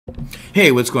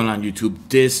Hey, what's going on YouTube?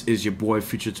 This is your boy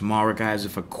Future Tomorrow, guys,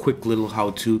 with a quick little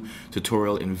how-to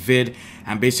tutorial in vid.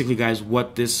 And basically, guys,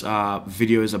 what this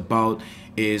video is about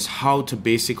is how to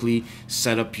basically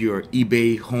set up your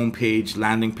eBay homepage,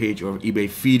 landing page, or eBay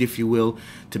feed, if you will,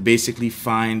 to basically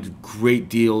find great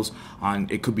deals on,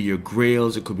 it could be your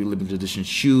grails, it could be limited edition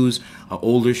shoes, an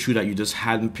older shoe that you just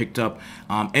hadn't picked up,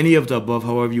 any of the above,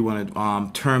 however you want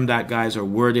to term that, guys, or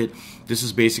word it. This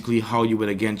is basically how you would,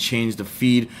 again, change the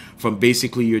feed from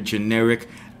basically your generic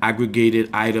aggregated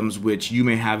items, which you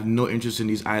may have no interest in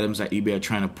these items that eBay are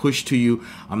trying to push to you.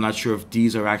 I'm not sure if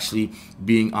these are actually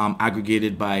being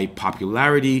aggregated by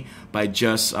popularity, by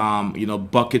just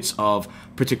buckets of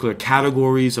particular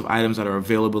categories of items that are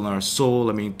available and are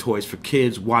sold. I mean, toys for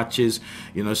kids, watches,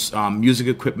 music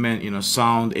equipment,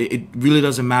 sound. It really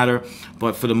doesn't matter,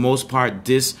 but for the most part,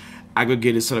 this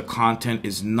aggregated set of content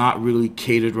is not really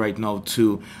catered right now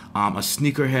to a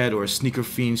sneakerhead or a sneaker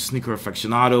fiend, sneaker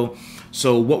aficionado.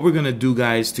 So what we're gonna do,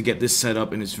 guys, to get this set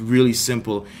up, and it's really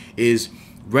simple, is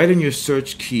right in your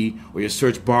search key, or your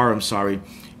search bar, I'm sorry,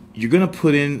 you're gonna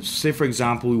put in, say for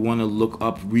example, we wanna look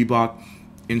up Reebok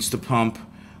Instapump,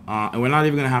 and we're not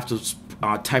even gonna have to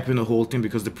type in the whole thing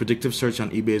because the predictive search on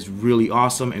eBay is really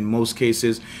awesome in most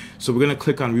cases. So we're gonna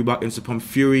click on Reebok Instapump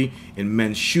Fury in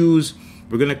men's shoes.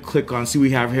 We're gonna click on, see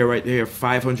we have here right there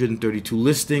 532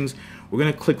 listings. We're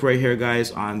gonna click right here,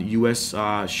 guys, on US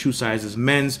shoe sizes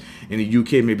men's. In the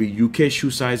UK, maybe UK shoe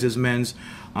sizes men's,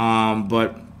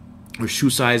 or shoe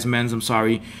size men's, I'm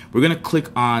sorry. We're gonna click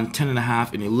on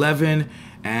 10.5 and 11,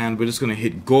 and we're just gonna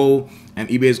hit go, and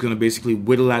eBay is gonna basically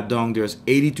whittle that down. There's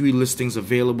 83 listings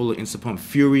available in Instapump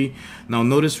Fury. Now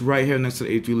notice right here next to the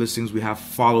 83 listings, we have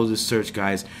follow this search,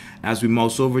 guys. As we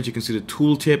mouse over it, you can see the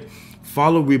tooltip.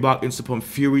 Follow Reebok Instapump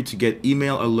Fury to get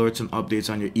email alerts and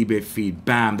updates on your eBay feed.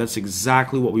 Bam, that's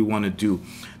exactly what we want to do.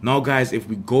 Now, guys, if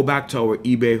we go back to our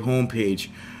eBay homepage,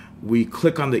 we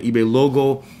click on the eBay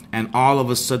logo, and all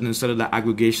of a sudden, instead of the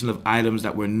aggregation of items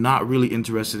that we're not really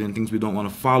interested in, things we don't want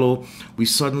to follow, we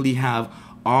suddenly have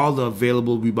all the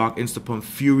available Reebok Instapump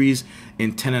Furies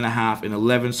in 10.5 and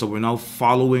 11. So we're now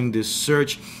following this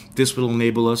search. This will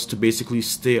enable us to basically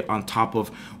stay on top of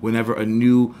whenever a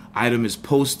new item is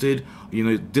posted.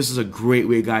 This is a great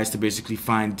way, guys, to basically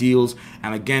find deals.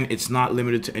 And again, it's not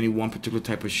limited to any one particular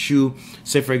type of shoe.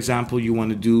 Say, for example, you want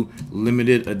to do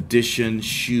limited edition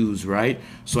shoes, right?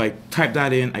 So I type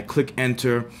that in, I click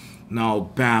enter. Now,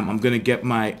 bam, I'm going to get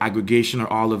my aggregation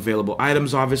or all available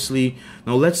items, obviously.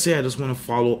 Now, let's say I just want to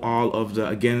follow all of the,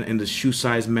 again, in the shoe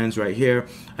size men's right here,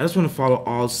 I just want to follow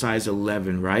all size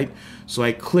 11, right? So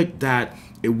I click that.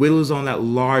 It whittles on that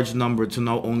large number to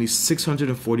now only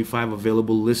 645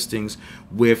 available listings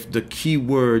with the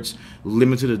keywords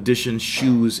limited edition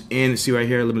shoes in. See right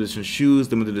here, limited edition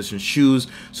shoes, limited edition shoes.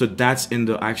 So that's in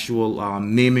the actual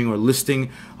naming or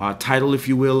listing title, if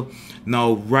you will.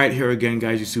 Now right here again,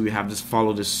 guys, you see we have this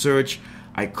follow this search.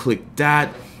 I click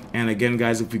that, and again,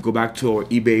 guys, if we go back to our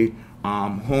eBay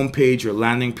homepage or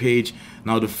landing page,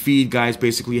 now the feed, guys,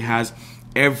 basically has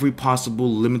every possible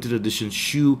limited edition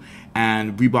shoe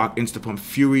and Reebok Instapump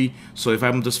Fury. So if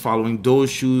I'm just following those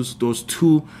shoes, those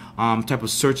two type of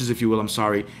searches, if you will, I'm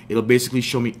sorry, it'll basically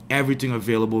show me everything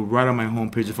available right on my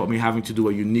homepage without me having to do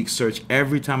a unique search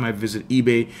every time I visit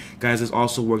eBay. Guys, this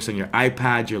also works on your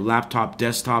iPad, your laptop,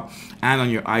 desktop, and on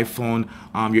your iPhone,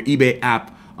 your eBay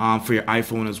app for your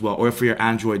iPhone as well, or for your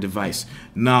Android device.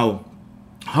 Now,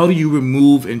 how do you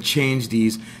remove and change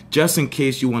these just in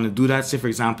case you want to do that? Say, for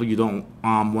example, you don't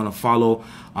want to follow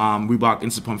Reebok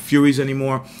Instapump Furies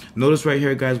anymore. Notice right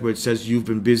here, guys, where it says you've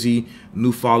been busy,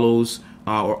 new follows,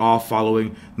 or all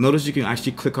following. Notice you can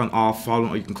actually click on all following,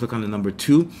 or you can click on the number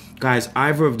 2. Guys,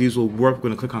 either of these will work. We're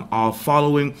going to click on all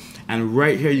following, and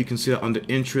right here you can see that under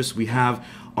interest we have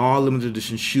all limited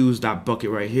edition shoes, that bucket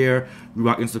right here,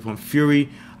 Reebok Instapump Fury.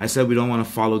 I said we don't want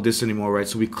to follow this anymore, right?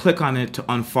 So we click on it to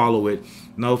unfollow it.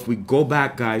 Now if we go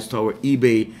back, guys, to our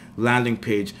eBay landing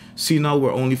page, see now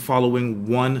we're only following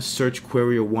one search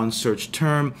query or one search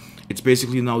term. It's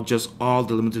basically now just all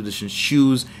the limited edition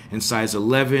shoes in size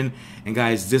 11. And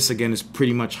guys, this again is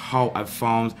pretty much how I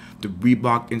found the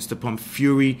Reebok Instapump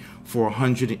Fury for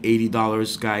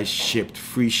 $180, guys, shipped,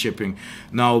 free shipping.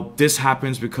 Now this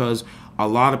happens because a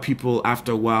lot of people,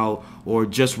 after a while, or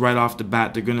just right off the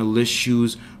bat, they're going to list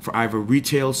shoes for either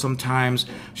retail. Sometimes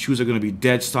shoes are going to be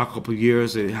dead stock a couple of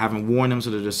years, they haven't worn them,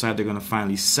 so they decide they're going to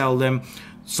finally sell them.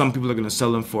 some people are going to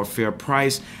sell them for a fair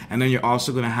price, and then you're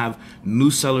also going to have new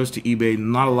sellers to eBay,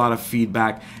 not a lot of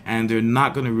feedback, and they're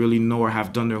not going to really know or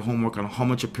have done their homework on how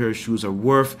much a pair of shoes are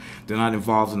worth. They're not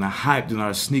involved in the hype. They're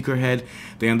not a sneakerhead.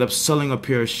 They end up selling a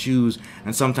pair of shoes,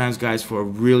 and sometimes, guys, for a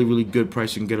really, really good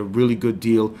price, you can get a really good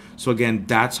deal. So again,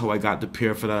 that's how I got the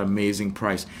pair for that amazing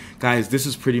price. Guys, this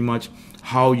is pretty much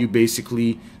how you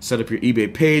basically set up your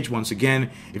eBay page. Once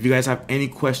again, if you guys have any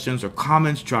questions or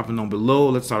comments, drop them down below.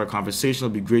 Let's start a conversation.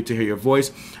 It'll be great to hear your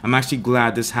voice. I'm actually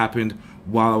glad this happened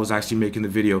while I was actually making the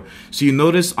video. So you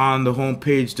notice on the home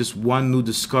page, this one new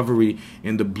discovery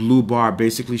in the blue bar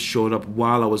basically showed up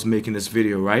while I was making this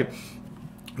video, right?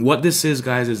 What this is,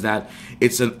 guys, is that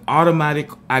it's an automatic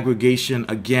aggregation,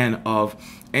 again, of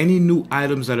any new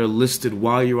items that are listed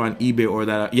while you're on eBay, or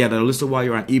that are listed while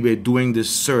you're on eBay doing this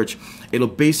search. It'll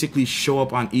basically show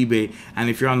up on eBay, and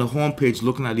if you're on the home page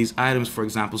looking at these items, for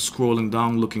example, scrolling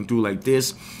down, looking through like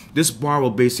this bar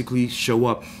will basically show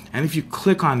up. And if you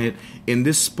click on it, in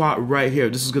this spot right here,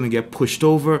 this is going to get pushed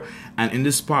over, and in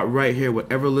this spot right here,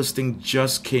 whatever listing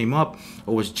just came up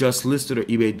or was just listed or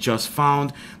eBay just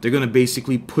found, they're going to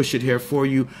basically push it here for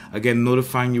you, again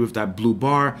notifying you with that blue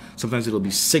bar. Sometimes it'll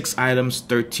be 6 items,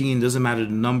 13, doesn't matter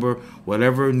the number.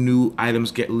 Whatever new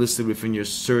items get listed within your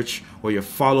search or your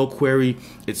follow query,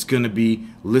 it's going to be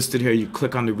listed here. You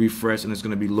click on the refresh and it's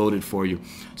going to be loaded for you.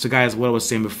 So guys, what I was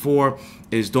saying before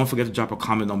is don't forget to drop a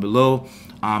comment down below.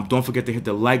 Don't forget to hit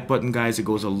the like button, guys. It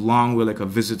goes a long way, like a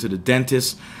visit to the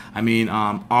dentist. I mean,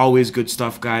 always good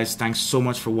stuff, guys. Thanks so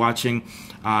much for watching.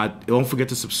 Don't forget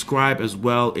to subscribe as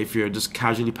well if you're just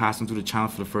casually passing through the channel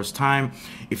for the first time.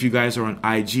 If you guys are on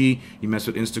IG, you mess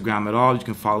with Instagram at all, you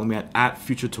can follow me at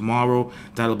Future Tomorrow.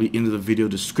 That'll be in the video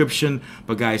description.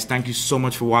 But guys, thank you so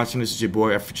much for watching. This is your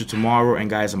boy at Future Tomorrow, and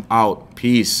guys, I'm out.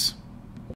 Peace.